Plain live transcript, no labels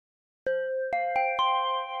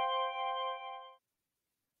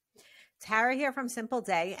Tara here from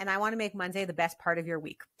Simpleday, and I want to make Monday the best part of your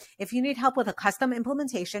week. If you need help with a custom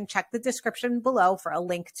implementation, check the description below for a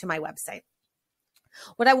link to my website.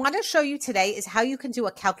 What I want to show you today is how you can do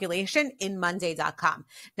a calculation in Monday.com.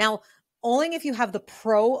 Now, only if you have the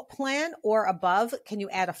Pro plan or above can you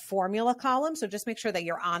add a formula column. So just make sure that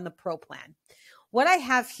you're on the Pro plan. What I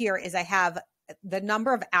have here is I have the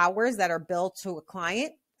number of hours that are billed to a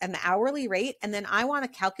client and the hourly rate, and then I want to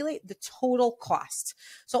calculate the total cost.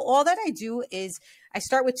 So all that I do is I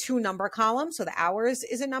start with two number columns. So the hours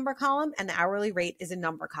is a number column and the hourly rate is a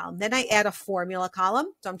number column. Then I add a formula column.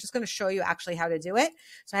 So I'm just going to show you actually how to do it.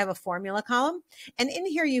 So I have a formula column, and in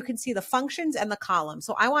here you can see the functions and the columns.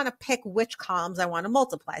 So I want to pick which columns I want to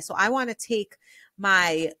multiply. So I want to take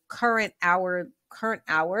my current hours,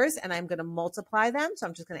 and I'm going to multiply them. So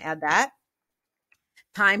I'm just going to add that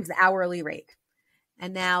times the hourly rate.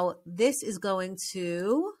 And now this is going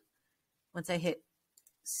to, once I hit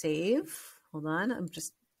save, hold on,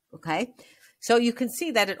 okay. So you can see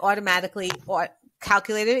that it automatically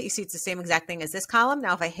calculated it. You see it's the same exact thing as this column.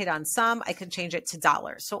 Now, if I hit on sum, I can change it to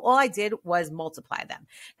dollars. So all I did was multiply them.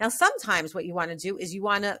 Now, sometimes what you want to do is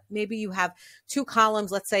maybe you have two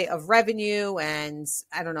columns, let's say of revenue and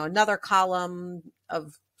I don't know, another column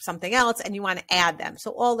of something else, and you want to add them. So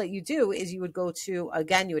all that you do is you would go to,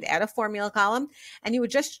 again, you would add a formula column and you would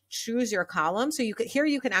just choose your column. So you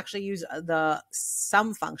can actually use the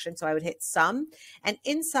sum function. So I would hit sum, and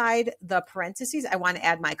inside the parentheses, I want to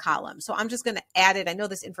add my column. So I'm just going to add it. I know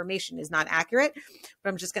this information is not accurate, but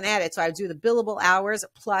I'm just going to add it. So I would do the billable hours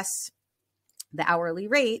plus the hourly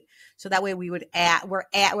rate. So that way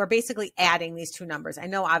we're basically adding these two numbers. I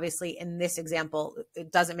know obviously in this example, it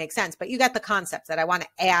doesn't make sense, but you got the concept that I want to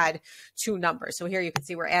add two numbers. So here you can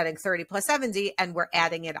see we're adding 30 plus 70 and we're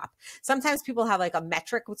adding it up. Sometimes people have like a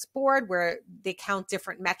metrics board where they count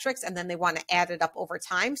different metrics and then they want to add it up over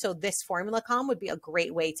time. So this formula column would be a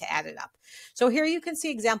great way to add it up. So here you can see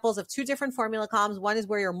examples of two different formula columns. One is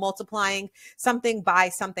where you're multiplying something by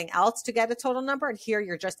something else to get a total number. And here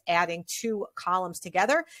you're just adding two columns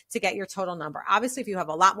together to get your total number. Obviously, if you have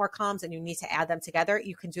a lot more columns and you need to add them together,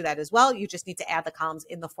 you can do that as well. You just need to add the columns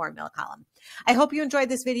in the formula column. I hope you enjoyed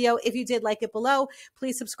this video. If you did, like it below.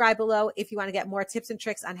 Please subscribe below if you want to get more tips and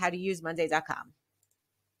tricks on how to use Monday.com.